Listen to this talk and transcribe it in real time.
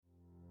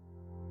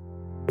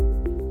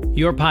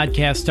Your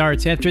podcast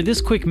starts after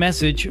this quick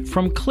message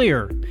from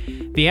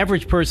Xlear. The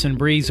average person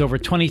breathes over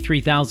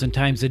 23,000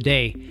 times a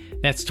day.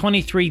 That's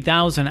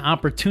 23,000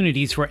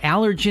 opportunities for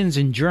allergens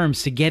and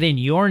germs to get in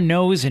your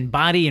nose and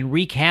body and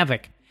wreak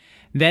havoc.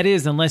 That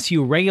is, unless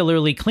you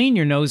regularly clean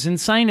your nose and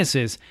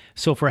sinuses.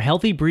 So for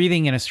healthy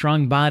breathing and a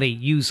strong body,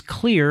 use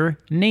Xlear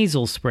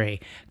nasal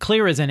spray.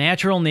 Xlear is a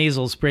natural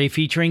nasal spray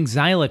featuring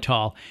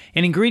xylitol,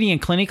 an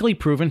ingredient clinically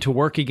proven to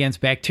work against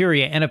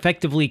bacteria and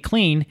effectively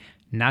clean,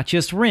 not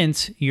just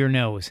rinse, your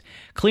nose.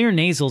 Xlear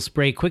nasal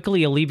spray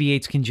quickly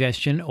alleviates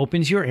congestion,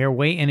 opens your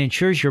airway, and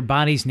ensures your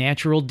body's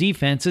natural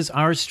defenses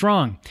are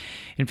strong.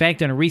 In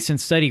fact, in a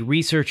recent study,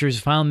 researchers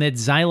found that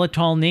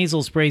xylitol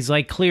nasal sprays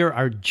like Xlear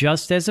are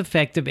just as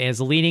effective as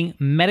leading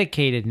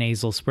medicated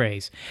nasal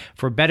sprays.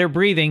 For better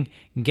breathing,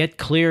 get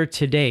Xlear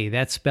today.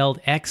 That's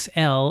spelled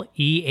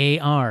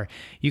Xlear.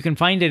 You can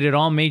find it at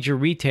all major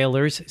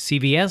retailers,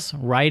 CVS,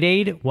 Rite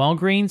Aid,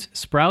 Walgreens,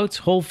 Sprouts,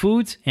 Whole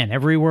Foods, and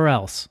everywhere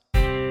else.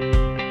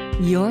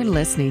 You're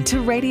listening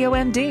to Radio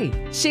MD.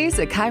 She's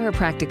a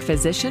chiropractic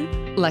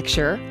physician,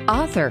 lecturer,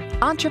 author,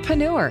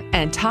 entrepreneur,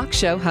 and talk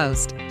show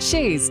host.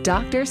 She's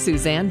Dr.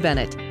 Suzanne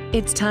Bennett.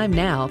 It's time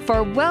now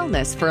for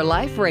Wellness for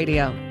Life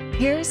Radio.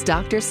 Here's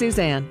Dr.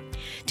 Suzanne.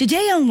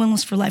 Today on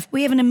Wellness for Life,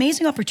 we have an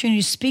amazing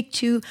opportunity to speak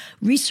to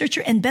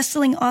researcher and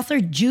best-selling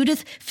author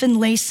Judith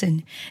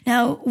Finlayson.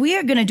 Now, we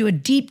are going to do a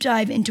deep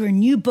dive into her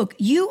new book,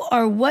 You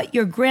Are What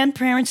Your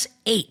Grandparents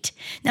Ate.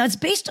 Now, it's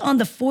based on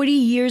the 40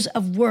 years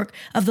of work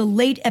of the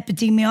late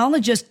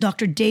epidemiologist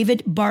Dr.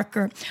 David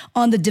Barker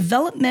on the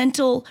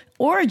developmental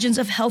origins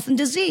of health and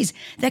disease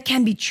that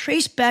can be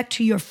traced back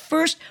to your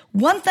first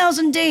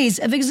 1,000 days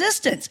of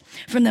existence,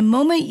 from the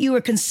moment you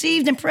were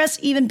conceived and perhaps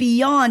even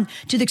beyond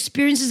to the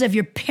experiences of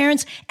your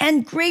parents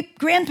and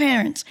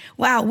great-grandparents.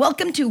 Wow,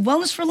 welcome to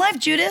Wellness for Life,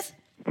 Judith.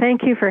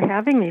 Thank you for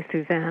having me,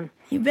 Suzanne.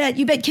 You bet.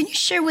 Can you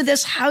share with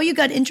us how you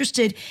got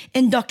interested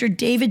in Dr.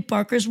 David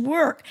Barker's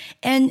work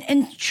and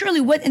surely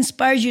what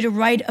inspired you to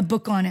write a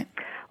book on it?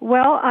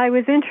 Well,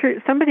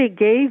 somebody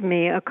gave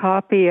me a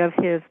copy of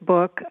his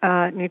book,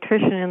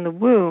 Nutrition in the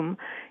Womb,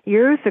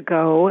 years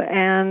ago,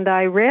 and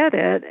I read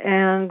it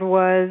and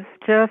was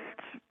just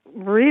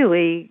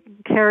really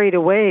carried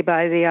away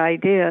by the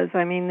ideas.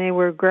 I mean, they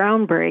were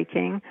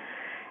groundbreaking.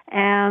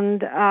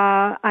 And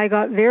I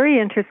got very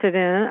interested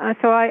in it.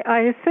 So I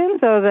assumed,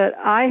 though, that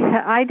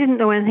I didn't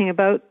know anything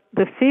about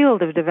the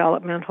field of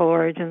developmental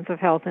origins of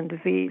health and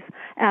disease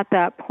at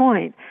that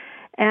point.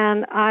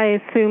 And I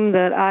assumed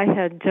that I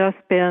had just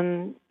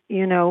been,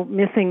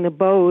 missing the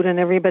boat and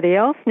everybody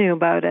else knew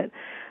about it.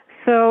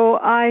 So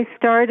I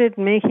started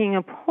making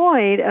a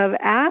point of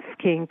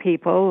asking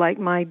people, like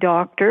my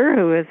doctor,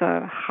 who is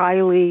a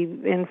highly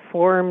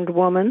informed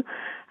woman,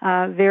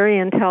 very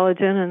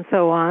intelligent and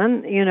so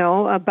on,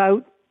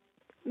 about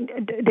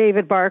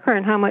David Barker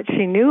and how much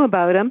she knew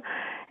about him.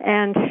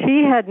 And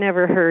she had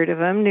never heard of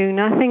him, knew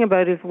nothing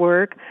about his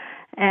work.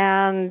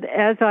 And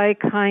as I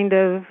kind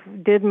of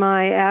did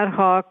my ad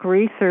hoc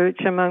research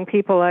among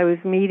people I was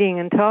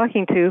meeting and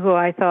talking to who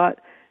I thought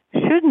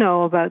should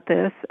know about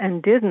this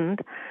and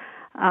didn't,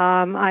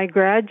 I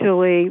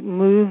gradually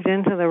moved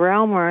into the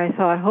realm where I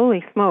thought,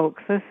 holy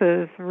smokes, this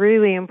is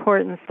really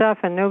important stuff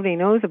and nobody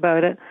knows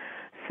about it.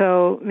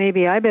 So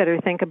maybe I better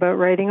think about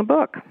writing a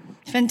book.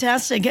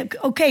 Fantastic.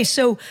 Okay,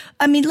 so,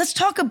 let's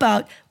talk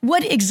about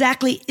what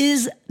exactly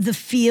is the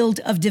field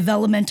of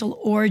developmental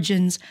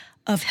origins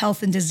of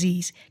health and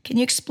disease. Can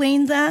you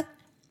explain that?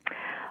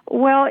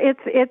 Well,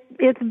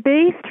 it's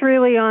based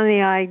really on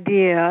the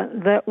idea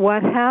that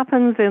what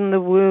happens in the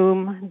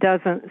womb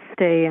doesn't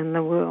stay in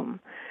the womb.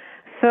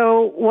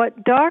 So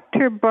what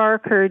Dr.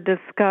 Barker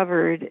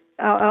discovered,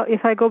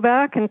 if I go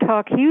back and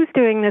talk, he was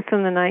doing this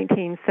in the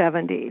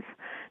 1970s,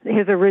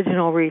 his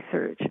original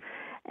research.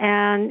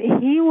 And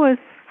he was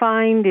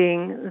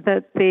finding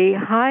that the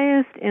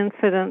highest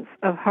incidence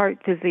of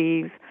heart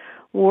disease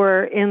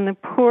were in the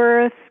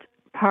poorest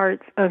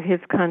parts of his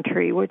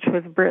country, which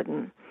was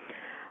Britain.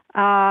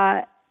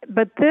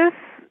 But this,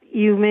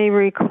 you may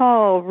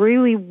recall,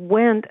 really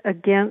went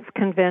against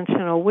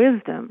conventional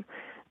wisdom,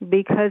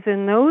 because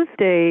in those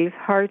days,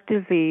 heart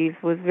disease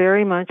was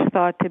very much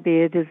thought to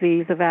be a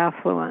disease of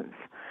affluence.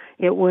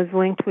 It was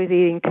linked with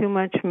eating too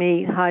much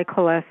meat, high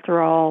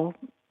cholesterol,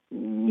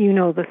 you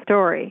know the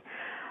story.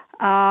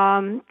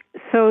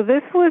 So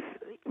this was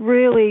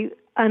really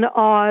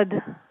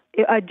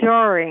a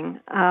jarring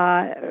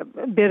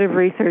bit of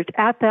research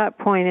at that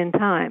point in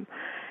time.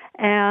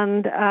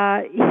 And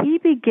he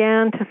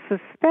began to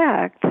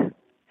suspect,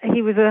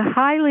 he was a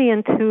highly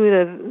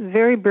intuitive,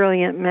 very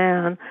brilliant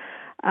man,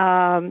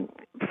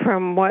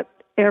 from what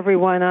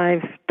everyone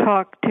I've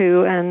talked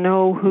to and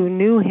know who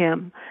knew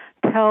him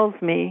tells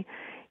me,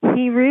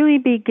 he really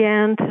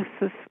began to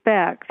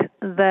suspect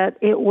that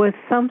it was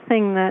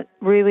something that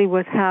really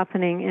was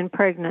happening in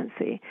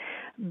pregnancy,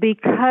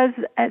 because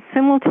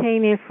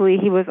simultaneously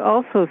he was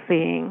also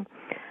seeing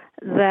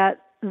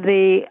that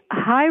the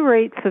high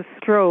rates of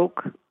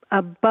stroke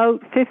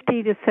about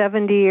 50 to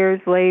 70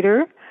 years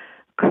later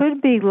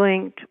could be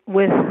linked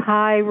with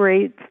high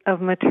rates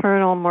of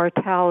maternal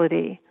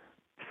mortality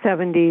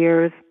 70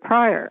 years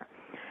prior.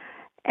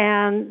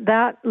 And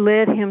that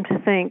led him to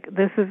think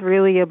this is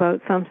really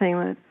about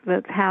something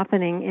that's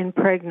happening in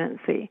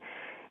pregnancy.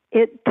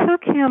 It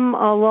took him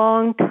a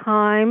long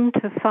time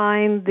to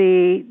find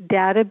the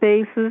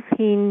databases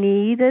he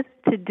needed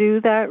to do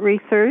that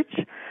research.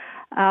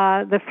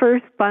 The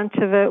first bunch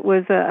of it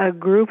was a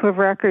group of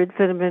records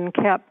that had been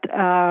kept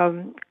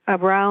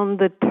around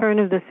the turn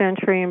of the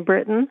century in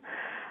Britain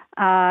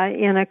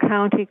in a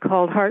county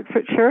called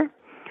Hertfordshire.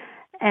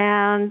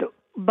 And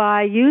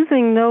by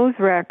using those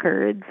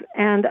records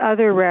and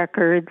other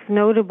records,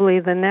 notably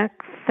the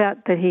next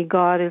set that he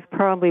got is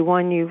probably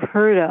one you've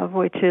heard of,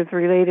 which is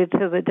related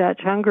to the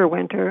Dutch hunger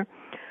winter,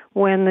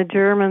 when the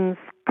Germans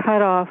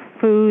cut off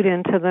food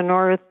into the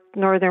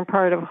northern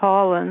part of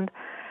Holland,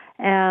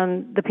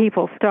 and the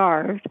people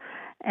starved,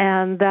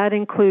 and that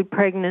include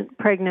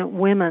pregnant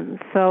women.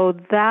 So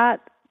that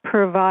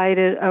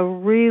provided a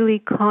really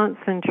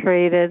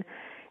concentrated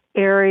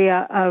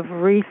area of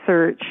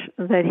research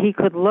that he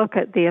could look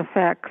at the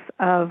effects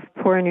of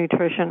poor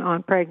nutrition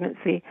on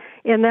pregnancy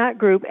in that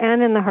group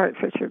and in the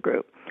Hertfordshire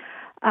group.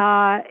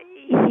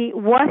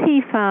 What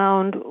he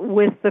found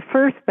with the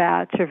first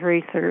batch of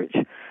research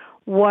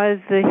was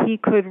that he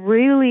could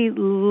really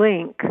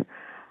link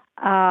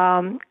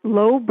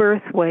low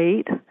birth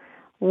weight,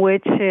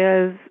 which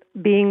is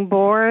being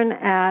born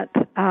at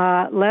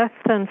less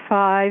than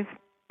 5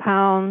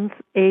 pounds,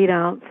 8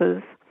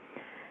 ounces,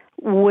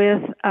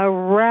 with a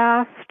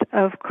raft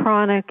of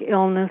chronic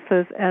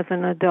illnesses as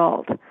an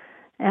adult.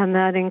 And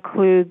that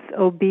includes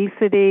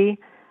obesity,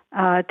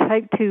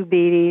 type 2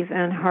 diabetes,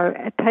 and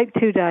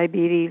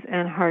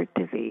heart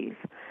disease.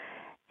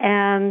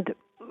 And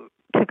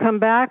to come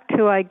back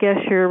to, I guess,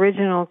 your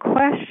original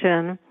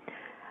question,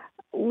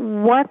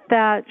 what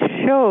that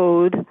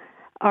showed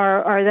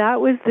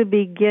that was the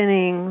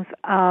beginnings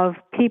of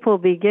people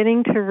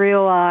beginning to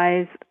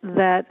realize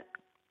that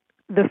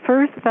the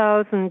first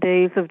 1,000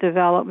 days of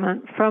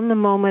development from the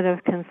moment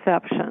of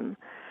conception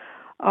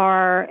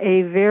are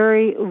a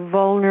very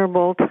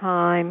vulnerable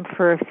time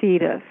for a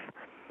fetus.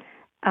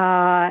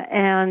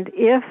 And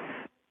if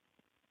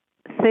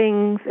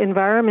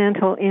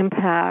environmental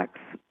impacts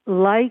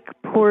like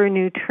poor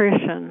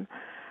nutrition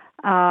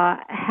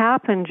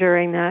happen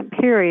during that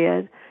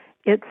period,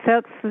 it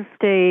sets the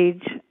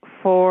stage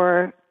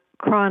for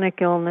chronic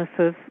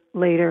illnesses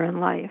later in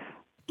life.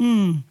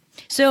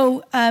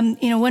 So,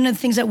 one of the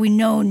things that we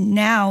know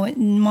now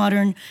in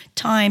modern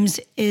times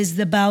is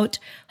about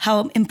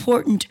how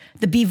important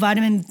the B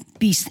vitamin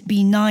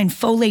B9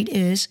 folate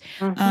is,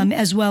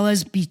 as well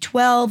as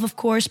B12, of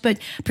course, but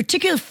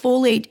particular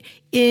folate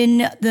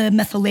in the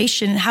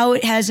methylation and how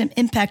it has an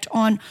impact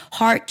on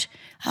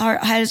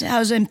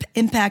has an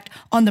impact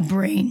on the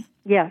brain.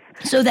 Yes.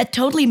 So that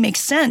totally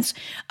makes sense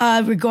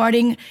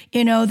regarding,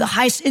 the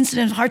highest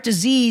incidence of heart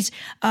disease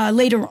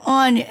later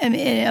on,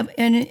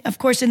 and of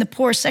course in the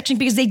poor section,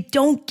 because they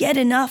don't get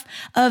enough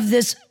of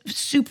this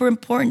super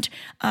important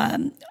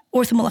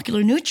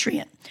orthomolecular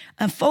nutrient,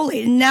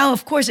 folate. And now,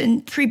 of course,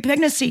 in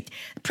pregnancy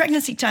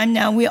time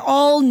now, we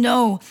all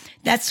know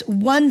that's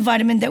one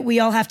vitamin that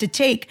we all have to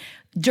take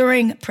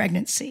during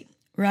pregnancy,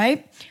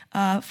 right?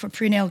 For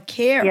prenatal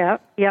care.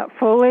 Yeah.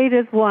 Folate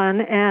is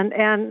one,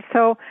 and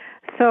so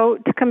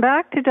to come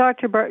back to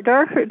Dr.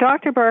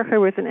 Barker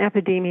was an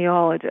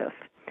epidemiologist.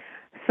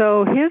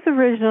 So his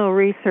original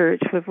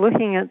research was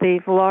looking at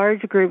these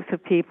large groups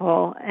of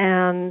people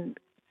and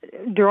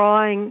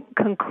drawing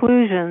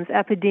conclusions,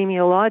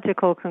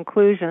 epidemiological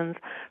conclusions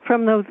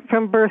from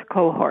birth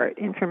cohort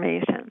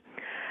information.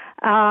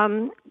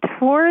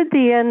 Toward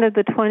the end of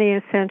the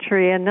 20th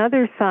century,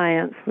 another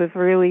science was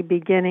really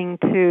beginning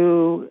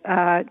to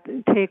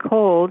take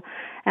hold,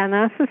 and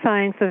that's the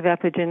science of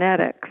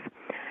epigenetics.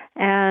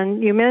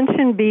 And you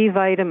mentioned B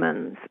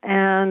vitamins,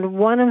 and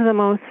one of the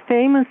most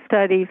famous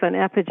studies on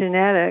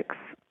epigenetics,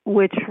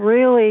 which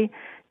really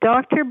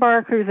Dr.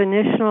 Barker's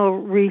initial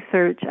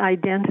research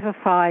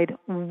identified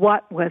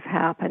what was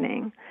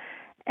happening.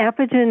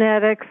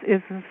 Epigenetics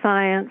is the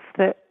science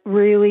that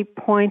really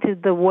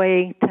pointed the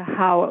way to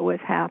how it was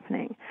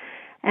happening.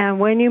 And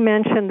when you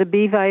mentioned the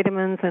B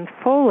vitamins and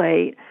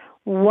folate,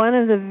 one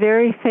of the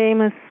very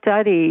famous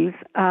studies,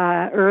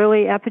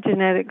 early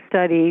epigenetic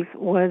studies,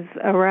 was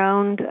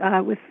around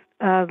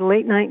the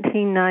late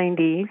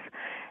 1990s,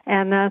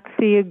 and that's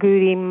the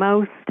agouti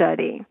mouse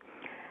study.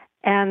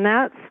 And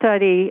that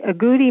study,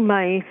 agouti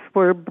mice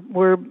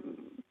were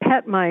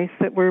pet mice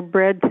that were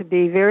bred to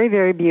be very,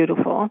 very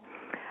beautiful.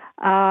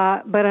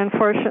 But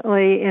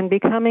unfortunately, in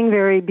becoming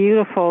very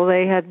beautiful,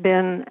 they had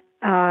been,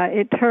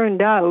 it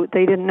turned out,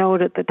 they didn't know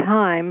it at the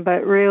time,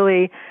 but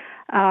really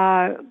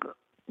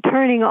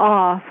turning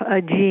off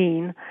a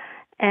gene,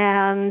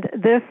 and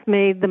this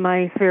made the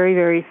mice very,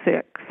 very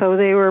sick. So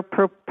they were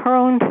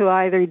prone to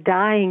either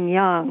dying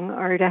young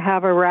or to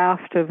have a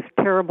raft of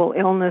terrible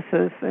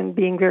illnesses and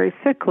being very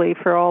sickly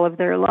for all of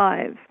their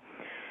lives.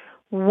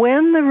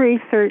 When the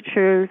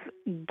researchers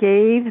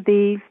gave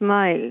these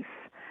mice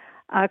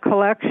a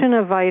collection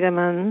of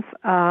vitamins,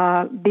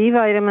 B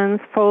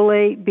vitamins,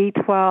 folate,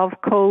 B12,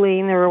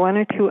 choline, there were one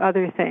or two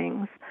other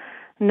things,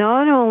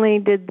 not only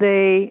did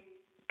they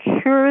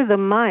cure the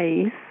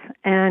mice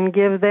and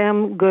give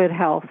them good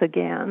health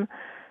again,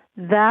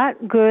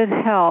 that good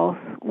health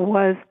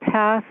was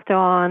passed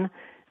on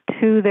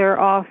to their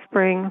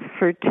offspring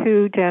for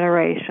 2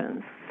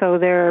 generations. So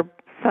their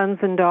sons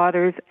and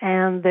daughters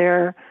and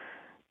their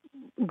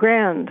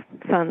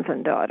grandsons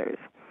and daughters.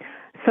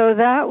 So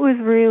that was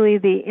really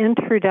the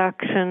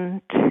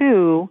introduction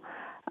to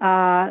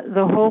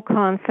the whole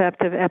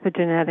concept of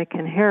epigenetic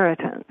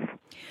inheritance.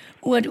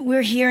 What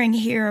we're hearing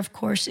here, of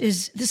course,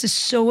 is this is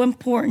so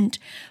important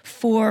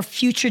for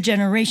future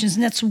generations.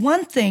 And that's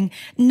one thing,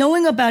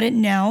 knowing about it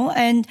now.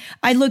 And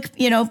I look,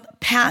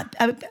 Pat,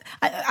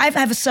 I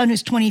have a son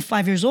who's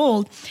 25 years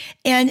old.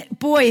 And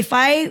boy, if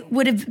I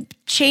would have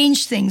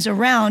changed things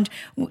around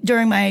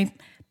during my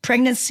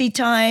pregnancy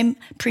time,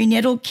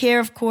 prenatal care,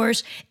 of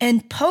course,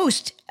 and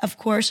post, of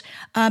course,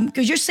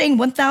 because you're saying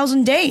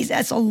 1,000 days.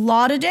 That's a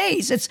lot of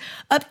days. It's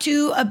up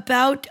to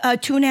about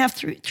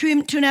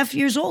 2.5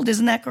 years old.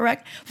 Isn't that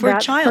correct for a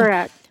child? That's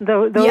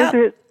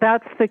correct.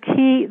 That's the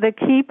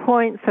key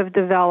points of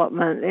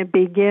development. It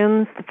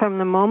begins from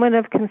the moment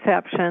of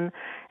conception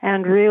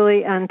and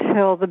really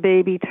until the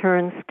baby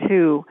turns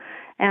 2.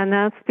 And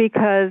that's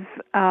because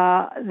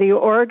the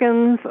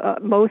organs,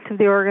 most of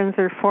the organs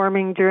are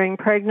forming during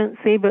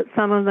pregnancy, but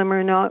some of them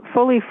are not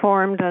fully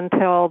formed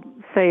until,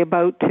 say,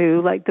 about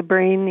 2, like the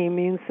brain, the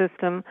immune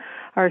system,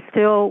 are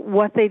still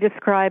what they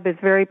describe as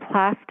very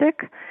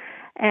plastic.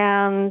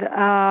 And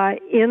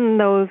in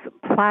those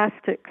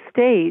plastic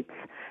states,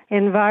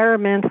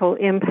 environmental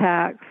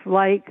impacts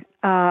like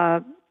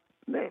poor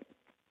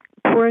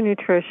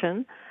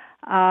nutrition,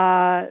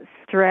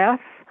 stress,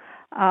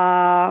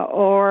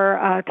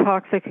 or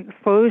toxic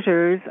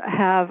exposures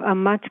have a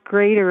much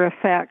greater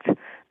effect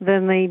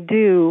than they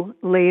do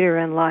later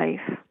in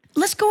life.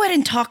 Let's go ahead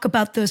and talk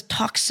about those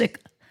toxic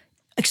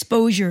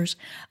exposures.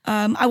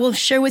 I will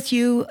share with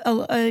you,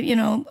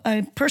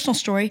 a personal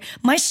story.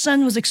 My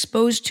son was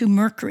exposed to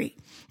mercury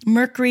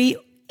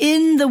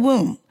in the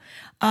womb.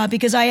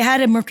 Because I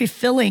had a mercury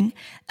filling,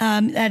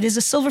 that is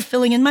a silver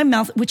filling in my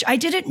mouth, which I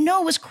didn't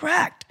know was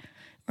cracked.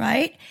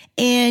 Right?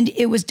 And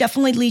it was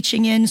definitely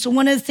leaching in. So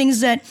one of the things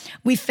that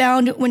we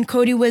found when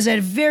Cody was at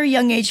a very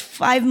young age,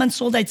 5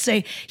 months old, I'd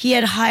say he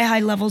had high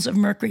levels of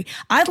mercury.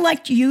 I'd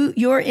like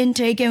your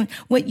intake and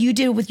what you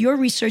did with your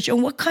research,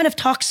 and what kind of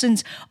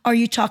toxins are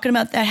you talking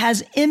about that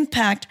has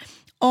impact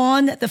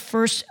on the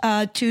first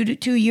 2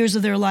 years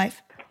of their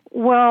life?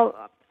 Well,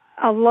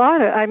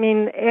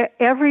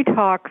 every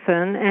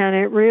toxin, and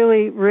it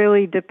really,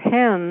 really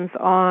depends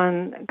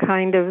on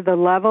kind of the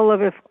level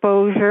of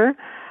exposure,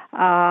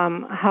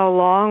 how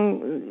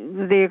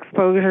long the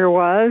exposure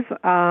was,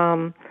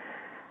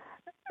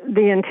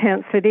 the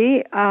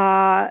intensity,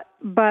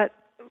 but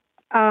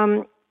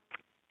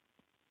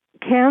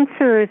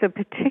cancer is a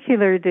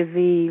particular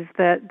disease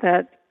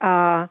that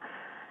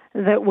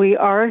we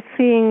are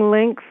seeing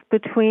links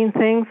between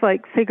things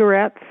like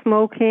cigarette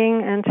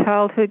smoking and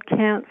childhood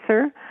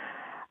cancer.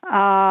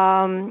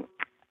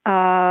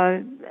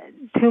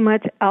 Too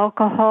much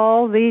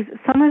alcohol.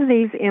 Some of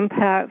these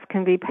impacts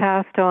can be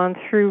passed on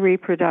through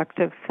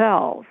reproductive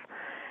cells,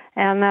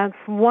 and that's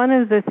one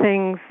of the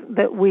things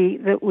that we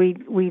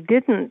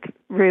didn't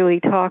really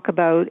talk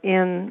about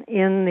in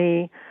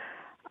the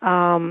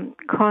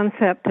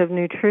concept of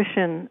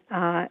nutrition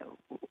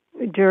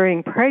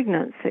during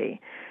pregnancy,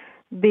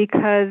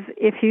 because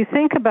if you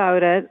think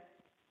about it,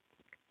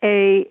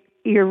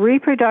 your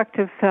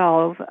reproductive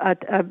cells,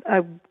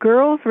 a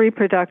girl's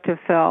reproductive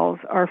cells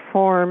are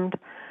formed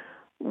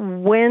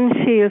when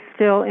she is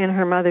still in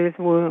her mother's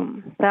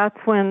womb. That's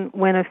when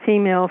a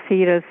female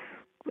fetus,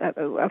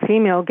 a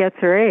female gets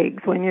her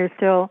eggs, when you're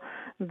still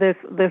this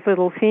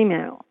little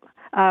female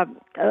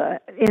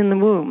in the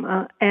womb.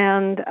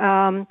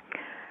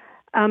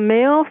 A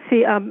male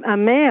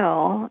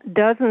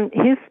doesn't,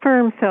 his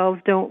sperm cells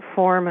don't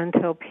form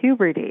until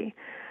puberty.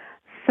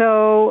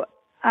 So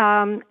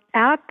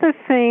at the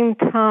same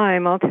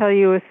time, I'll tell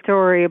you a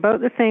story,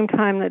 about the same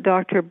time that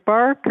Dr.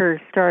 Barker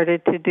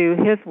started to do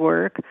his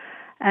work,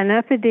 an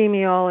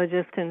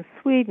epidemiologist in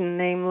Sweden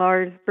named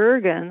Lars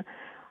Bergen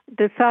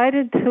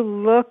decided to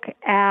look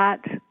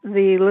at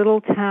the little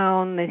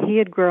town that he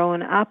had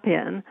grown up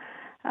in,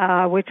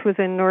 which was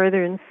in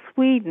northern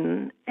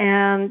Sweden,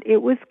 and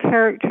it was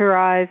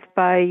characterized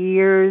by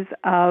years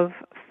of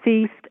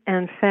feast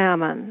and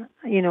famine.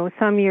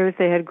 Some years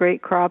they had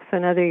great crops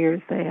and other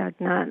years they had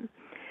none.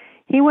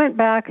 He went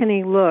back and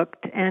he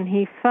looked, and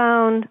he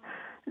found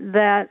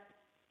that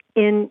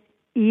in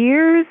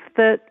years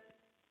that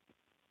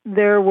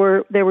there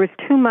was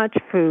too much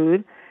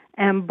food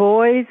and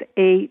boys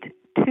ate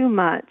too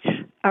much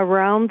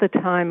around the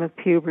time of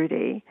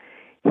puberty,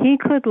 he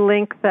could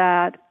link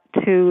that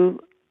to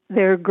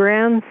their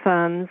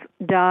grandsons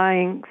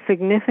dying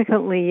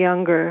significantly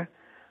younger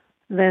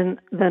than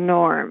the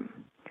norm.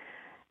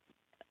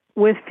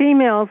 With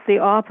females, the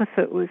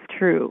opposite was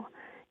true.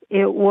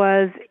 It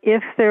was,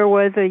 if there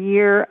was a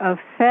year of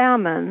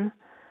famine,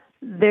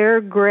 their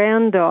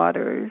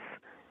granddaughters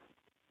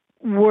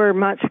were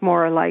much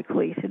more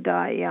likely to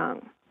die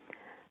young.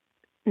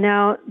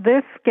 Now,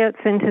 this gets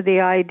into the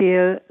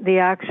idea, the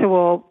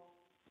actual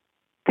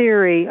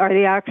theory, or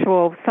the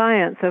actual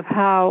science of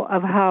how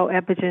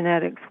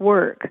epigenetics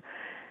work.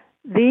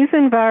 These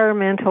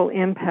environmental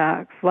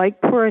impacts,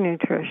 like poor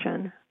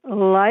nutrition,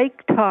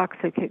 like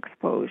toxic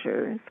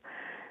exposures,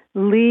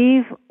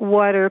 leave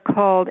what are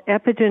called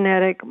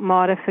epigenetic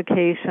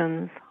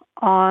modifications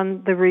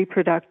on the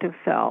reproductive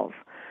cells.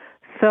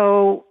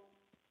 So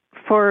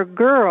for a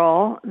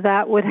girl,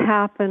 that would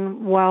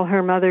happen while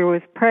her mother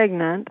was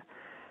pregnant.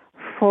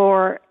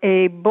 For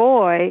a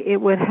boy, it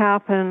would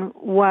happen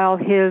while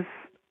his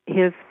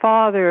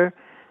father's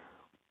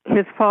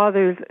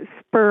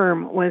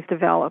sperm was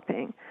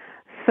developing.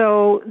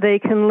 So they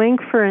can link,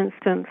 for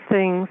instance,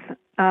 things,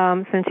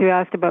 since you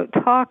asked about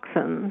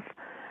toxins,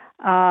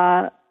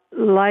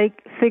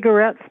 like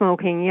cigarette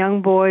smoking.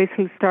 Young boys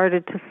who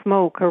started to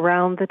smoke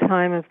around the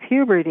time of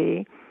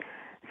puberty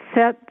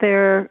set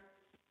their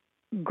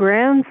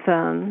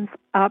grandsons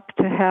up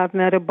to have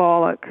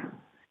metabolic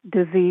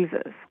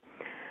diseases.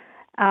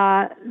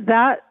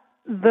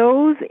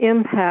 Those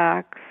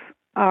impacts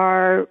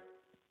are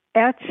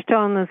etched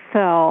on the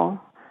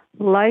cell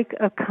like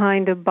a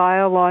kind of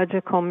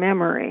biological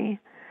memory,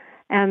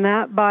 and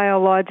that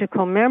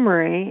biological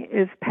memory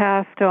is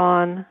passed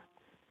on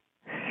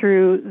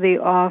through the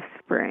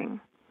offspring,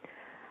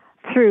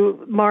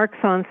 through marks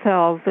on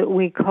cells that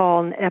we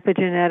call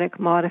epigenetic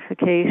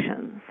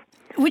modifications.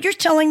 What you're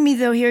telling me,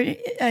 though, here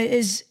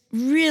is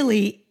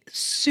really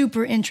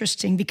super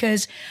interesting,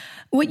 because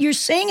what you're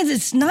saying is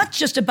it's not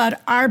just about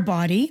our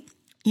body.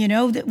 You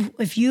know, that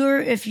if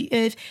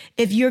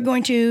you're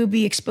going to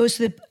be exposed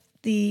to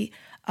the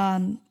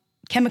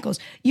chemicals,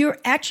 you're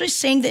actually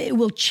saying that it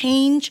will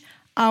change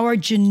our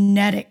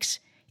genetics.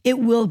 It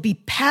will be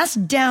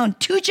passed down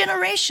 2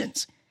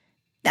 generations.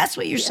 That's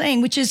what you're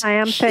saying, which is I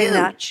am huge. saying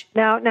that.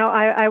 Now,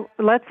 I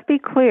let's be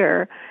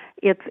clear.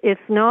 It's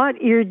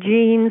not your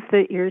genes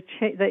that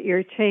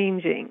you're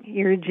changing.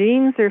 Your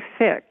genes are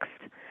fixed,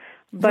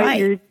 but right.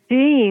 Your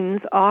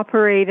genes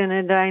operate in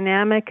a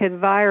dynamic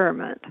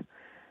environment.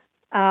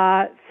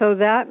 So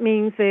that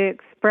means they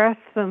express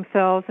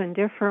themselves in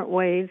different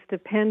ways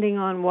depending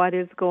on what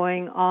is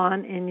going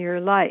on in your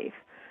life.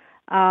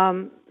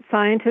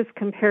 Scientists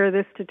compare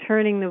this to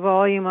turning the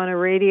volume on a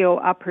radio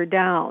up or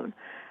down.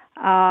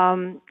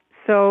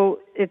 So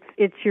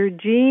it's your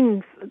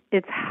genes,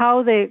 it's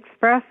how they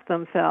express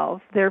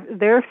themselves.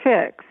 They're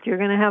fixed. You're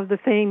going to have the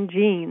same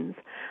genes,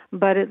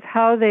 but it's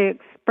how they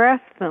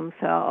express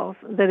themselves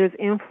that is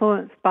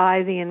influenced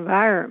by the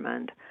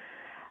environment.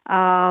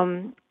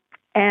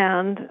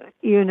 And,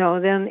 you know,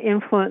 then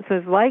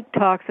influences like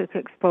toxic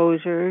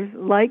exposures,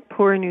 like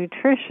poor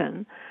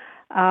nutrition,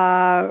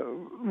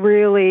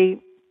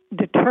 really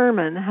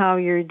determine how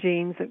your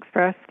genes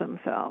express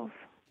themselves.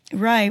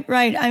 Right.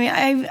 I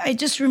mean, it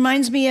just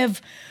reminds me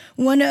of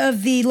one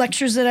of the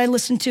lectures that I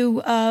listened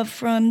to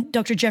from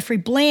Dr. Jeffrey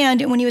Bland,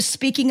 and when he was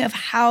speaking of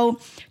how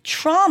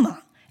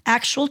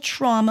actual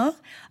trauma,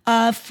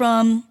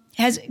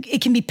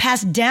 it can be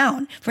passed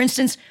down. For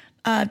instance,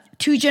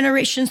 2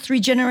 generations,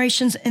 3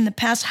 generations in the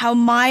past, how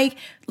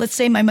let's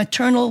say my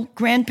maternal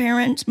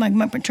grandparents, my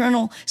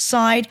maternal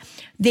side,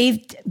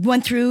 they've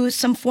went through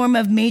some form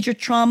of major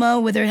trauma,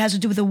 whether it has to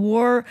do with a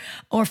war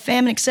or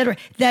famine, etc.,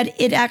 that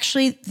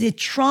the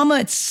trauma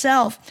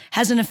itself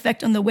has an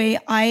effect on the way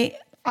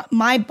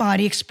my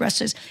body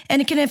expresses,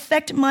 and it can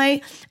affect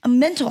my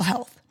mental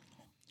health.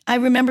 I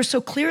remember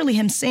so clearly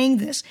him saying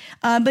this.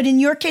 But in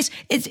your case,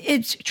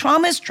 it's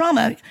trauma is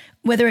trauma.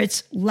 Whether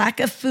it's lack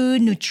of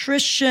food,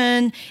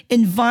 nutrition,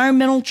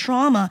 environmental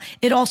trauma,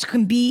 it also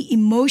can be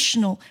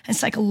emotional and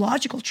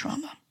psychological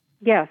trauma.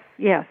 Yes.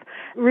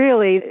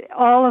 Really,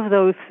 all of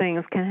those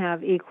things can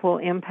have equal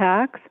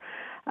impacts.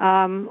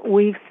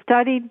 We've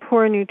studied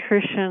poor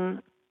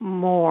nutrition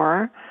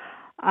more,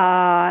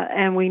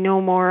 and we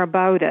know more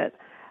about it.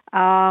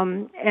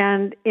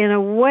 And in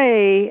a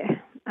way,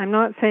 I'm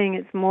not saying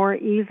it's more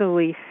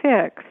easily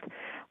fixed,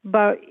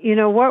 but, you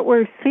know, what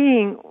we're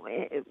seeing,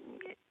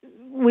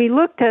 we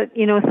looked at,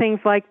 you know, things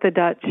like the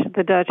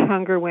Dutch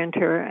hunger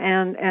winter,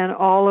 and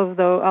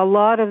a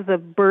lot of the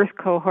birth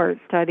cohort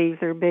studies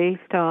are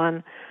based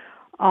on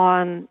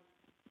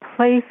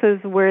places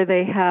where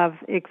they have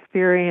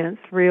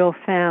experienced real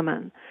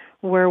famine,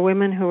 where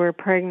women who were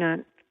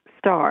pregnant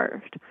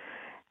starved.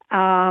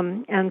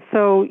 And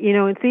so, you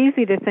know, it's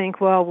easy to think,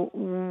 well,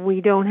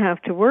 we don't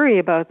have to worry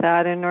about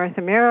that in North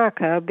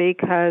America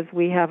because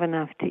we have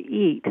enough to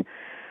eat.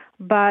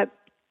 But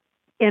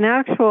in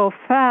actual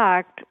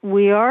fact,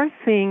 we are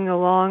seeing the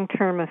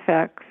long-term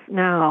effects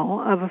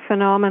now of a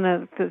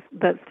phenomenon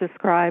that's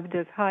described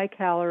as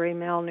high-calorie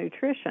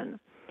malnutrition.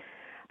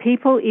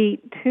 People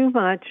eat too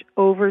much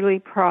overly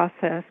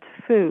processed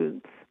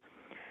foods.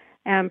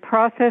 And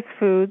processed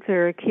foods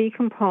are a key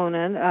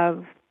component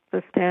of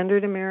the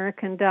standard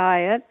American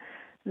diet.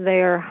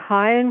 They are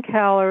high in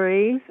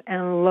calories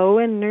and low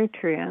in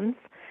nutrients.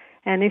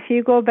 And if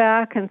you go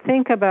back and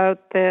think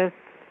about this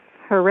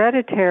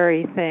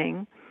hereditary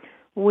thing,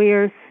 we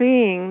are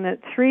seeing that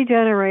 3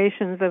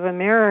 generations of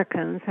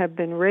Americans have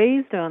been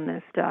raised on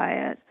this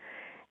diet,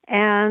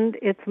 and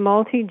its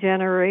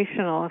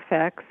multi-generational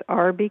effects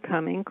are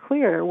becoming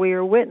clear. We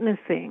are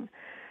witnessing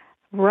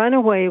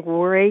runaway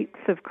rates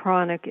of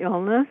chronic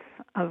illness,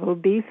 of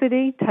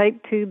obesity,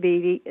 type 2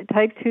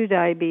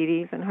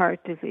 diabetes, and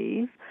heart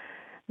disease.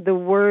 The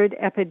word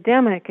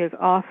epidemic is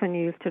often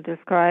used to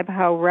describe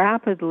how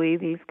rapidly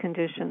these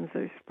conditions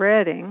are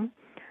spreading.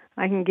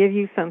 I can give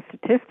you some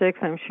statistics.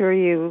 I'm sure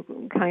you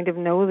kind of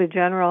know the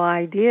general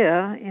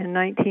idea. In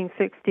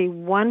 1960,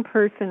 1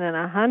 person in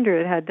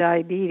 100 had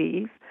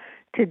diabetes.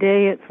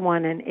 Today it's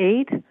 1 in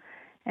 8.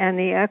 And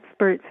the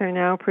experts are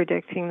now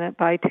predicting that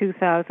by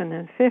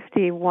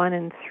 2050, 1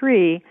 in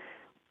 3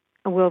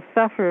 will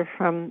suffer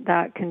from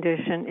that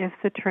condition if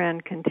the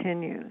trend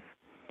continues.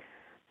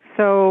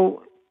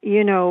 So,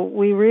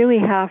 we really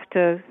have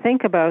to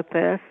think about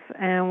this,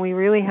 and we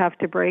really have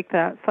to break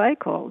that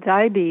cycle.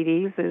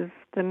 Diabetes is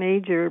the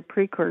major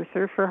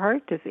precursor for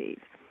heart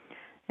disease.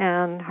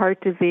 And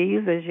heart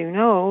disease, as you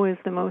know, is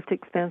the most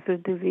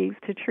expensive disease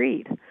to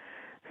treat.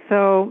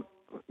 So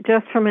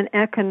just from an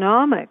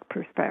economic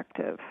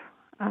perspective,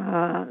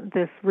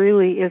 this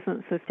really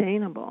isn't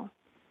sustainable.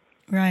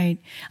 Right.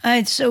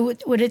 So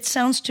what it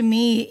sounds to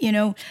me,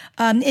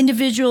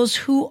 individuals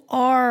who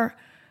are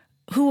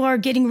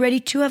getting ready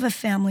to have a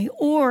family,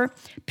 or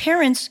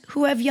parents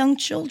who have young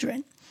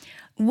children,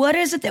 what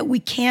is it that we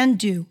can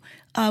do?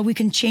 We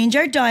can change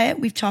our diet.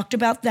 We've talked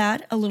about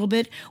that a little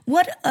bit.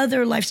 What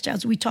other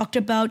lifestyles? We talked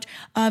about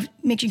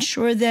making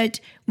sure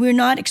that we're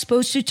not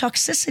exposed to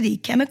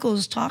toxicity,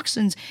 chemicals,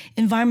 toxins,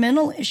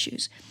 environmental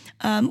issues.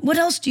 What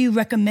else do you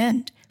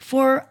recommend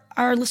for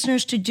our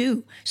listeners to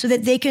do so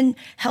that they can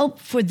help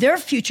for their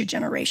future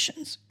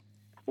generations?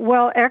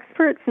 Well,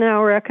 experts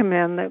now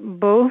recommend that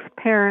both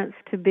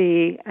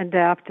parents-to-be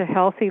adapt a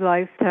healthy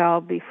lifestyle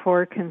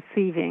before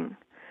conceiving,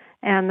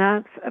 and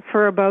that's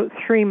for about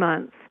 3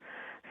 months.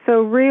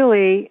 So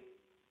really,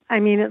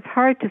 it's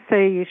hard to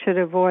say you should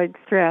avoid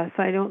stress.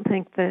 I don't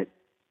think that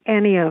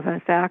any of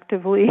us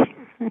actively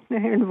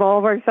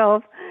involve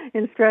ourselves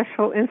in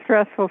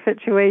stressful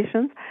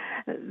situations.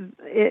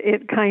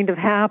 It kind of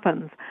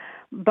happens.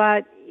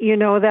 But,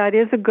 that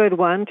is a good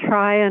one.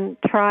 Try and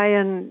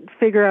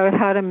figure out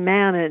how to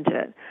manage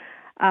it.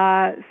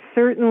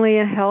 Certainly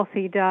a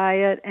healthy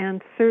diet,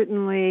 and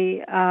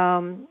certainly,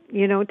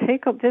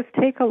 take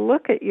a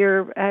look at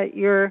your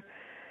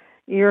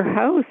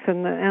house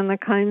and the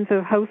kinds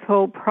of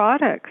household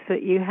products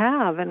that you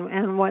have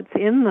and what's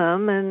in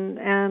them.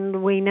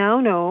 And we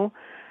now know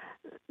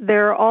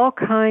there are all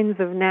kinds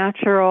of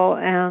natural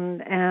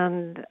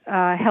and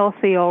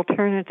healthy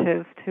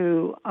alternatives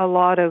to a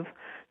lot of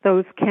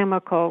those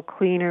chemical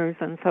cleaners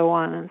and so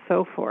on and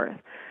so forth.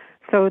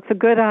 So it's a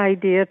good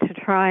idea to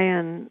try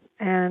and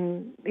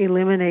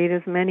eliminate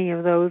as many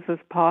of those as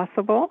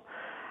possible.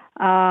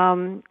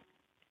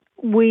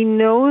 We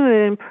know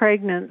that in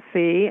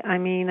pregnancy,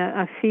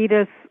 a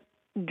fetus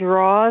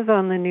draws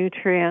on the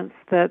nutrients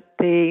that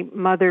the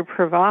mother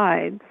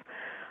provides.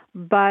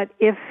 But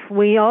if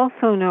we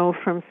also know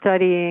from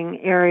studying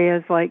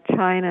areas like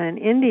China and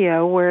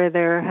India, where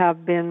there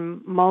have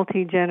been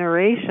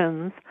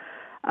multi-generations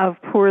of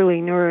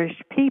poorly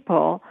nourished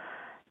people,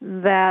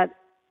 that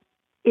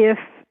if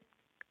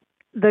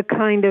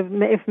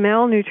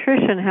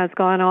malnutrition has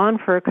gone on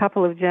for a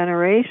couple of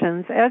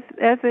generations, as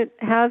it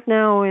has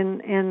now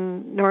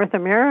in North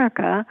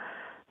America,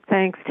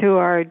 thanks to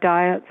our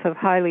diets of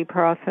highly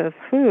processed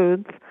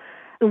foods,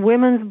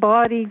 women's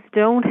bodies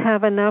don't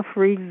have enough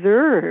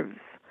reserves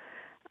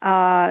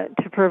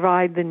to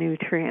provide the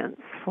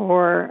nutrients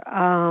for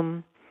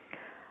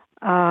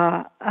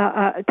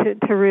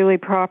to really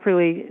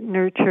properly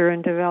nurture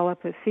and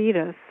develop a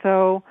fetus.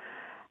 So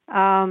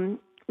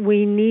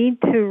we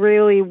need to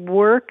really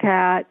work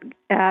at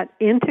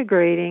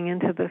integrating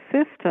into the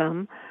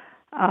system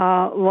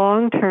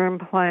long-term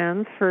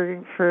plans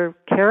for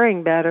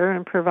caring better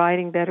and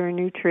providing better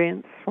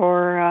nutrients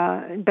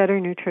for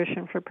better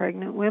nutrition for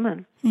pregnant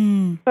women.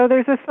 So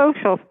there's a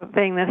social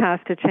thing that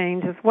has to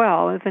change as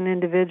well as an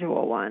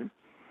individual one.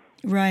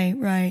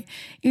 Right.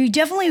 You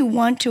definitely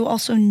want to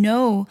also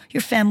know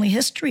your family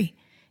history.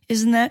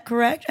 Isn't that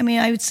correct?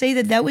 I would say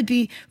that would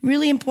be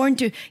really important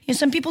to,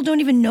 some people don't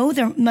even know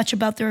much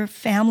about their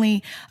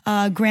family,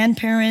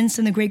 grandparents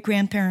and the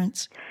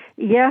great-grandparents.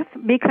 Yes,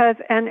 because,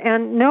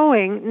 and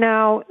knowing,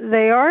 now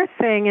they are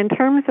saying in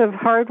terms of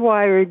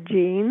hardwired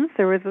genes,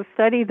 there was a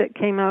study that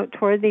came out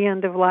toward the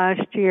end of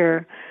last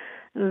year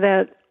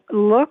that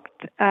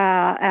looked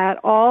at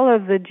all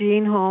of the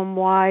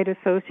genome-wide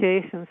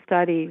association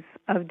studies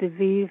of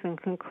disease and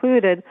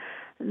concluded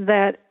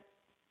that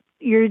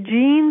your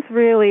genes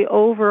really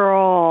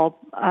overall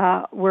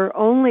were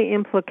only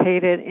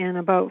implicated in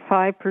about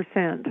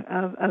 5%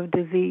 of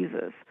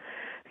diseases.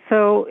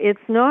 So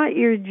it's not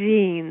your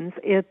genes,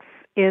 it's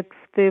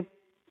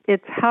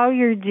how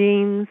your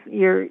genes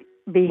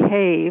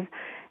behave.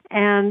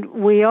 And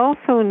we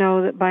also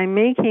know that by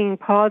making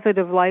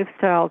positive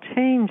lifestyle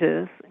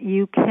changes,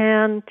 you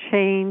can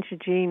change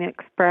gene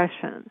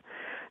expression.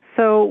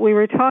 So we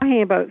were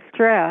talking about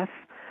stress.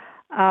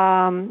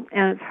 and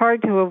it's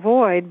hard to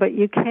avoid, but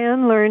you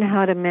can learn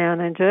how to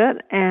manage it.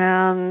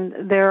 And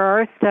there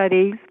are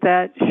studies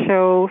that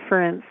show,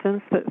 for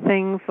instance, that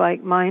things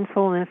like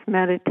mindfulness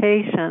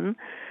meditation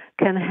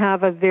can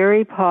have a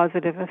very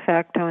positive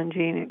effect on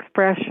gene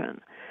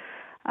expression,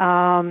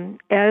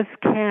 as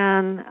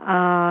can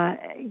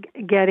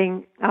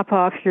getting up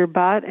off your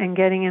butt and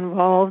getting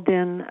involved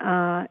in,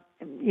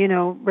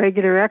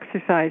 regular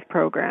exercise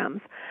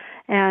programs.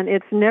 And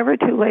it's never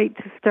too late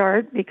to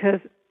start, because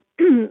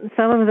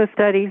some of the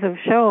studies have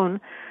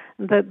shown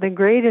that the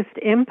greatest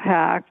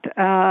impact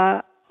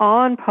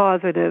on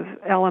positive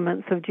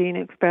elements of gene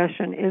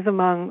expression is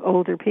among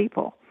older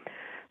people.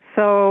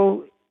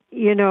 So,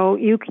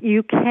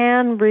 you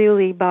can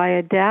really, by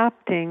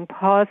adapting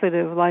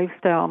positive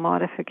lifestyle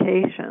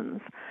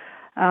modifications,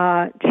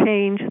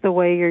 change the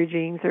way your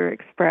genes are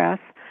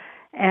expressed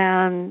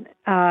and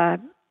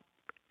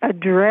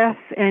address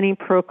any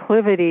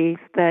proclivities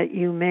that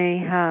you may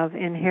have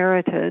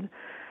inherited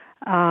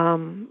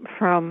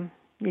from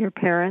your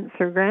parents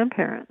or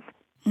grandparents.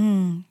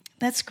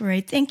 That's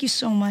great. Thank you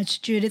so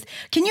much, Judith.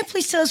 Can you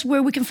please tell us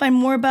where we can find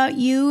more about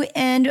you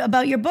and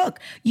about your book,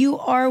 You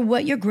Are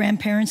What Your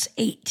Grandparents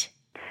Ate?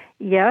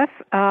 Yes,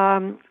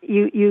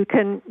 you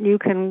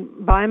can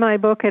buy my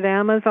book at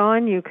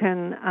Amazon. You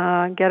can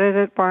get it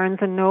at Barnes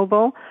 &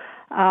 Noble.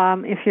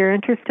 If you're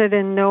interested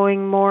in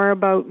knowing more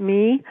about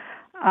me,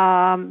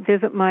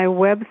 visit my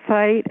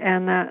website,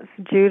 and that's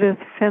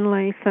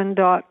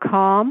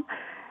judithfinlayson.com.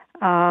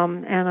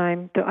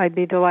 And I'd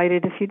be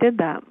delighted if you did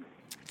that.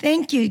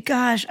 Thank you.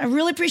 Gosh, I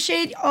really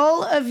appreciate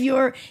all of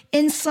your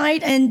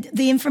insight, and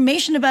the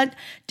information about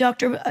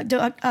Dr.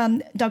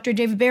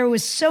 David Bayer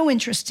was so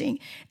interesting.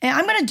 And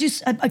I'm going to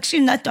do,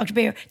 not Dr.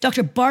 Bayer,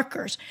 Dr.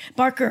 Barker.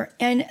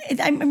 And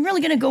I'm really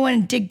going to go in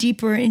and dig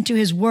deeper into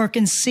his work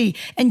and see,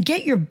 and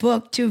get your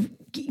book too,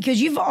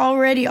 because you've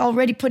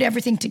already put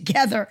everything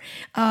together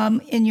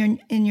in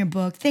your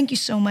book. Thank you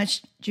so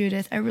much,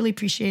 Judith. I really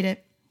appreciate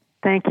it.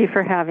 Thank you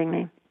for having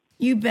me.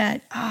 You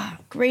bet.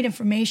 Great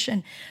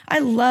information. I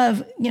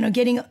love,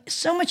 getting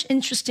so much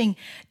interesting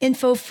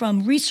info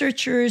from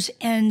researchers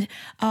and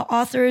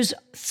authors.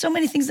 So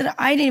many things that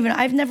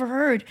I've never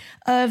heard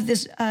of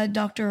this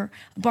Dr.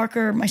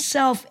 Barker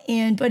myself,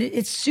 but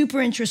it's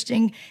super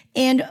interesting.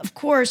 And of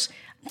course,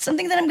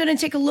 something that I'm going to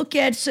take a look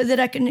at so that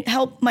I can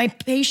help my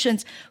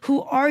patients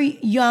who are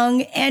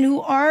young and who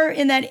are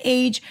in that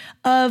age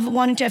of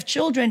wanting to have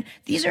children.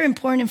 These are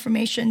important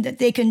information that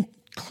they can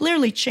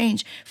clearly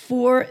change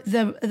for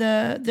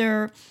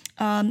their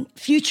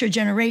future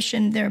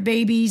generation, their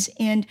babies,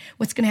 and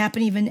what's going to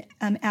happen even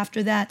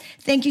after that.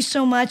 Thank you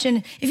so much.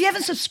 And if you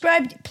haven't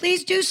subscribed,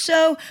 please do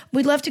so.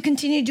 We'd love to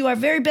continue to do our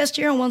very best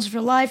here on Wellness for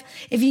Life.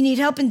 If you need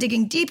help in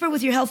digging deeper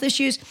with your health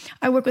issues,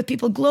 I work with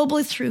people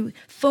globally through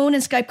phone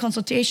and Skype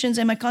consultations,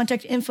 and my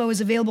contact info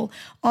is available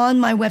on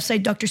my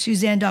website,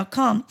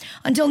 drsuzanne.com.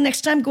 Until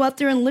next time, go out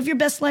there and live your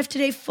best life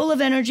today, full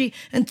of energy,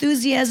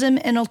 enthusiasm,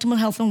 and ultimate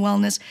health and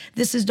wellness.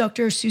 This is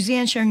Dr.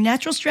 Suzanne sharing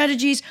natural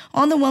strategies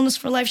on the Wellness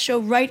for Life show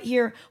right here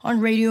on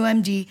Radio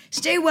MD.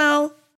 Stay well.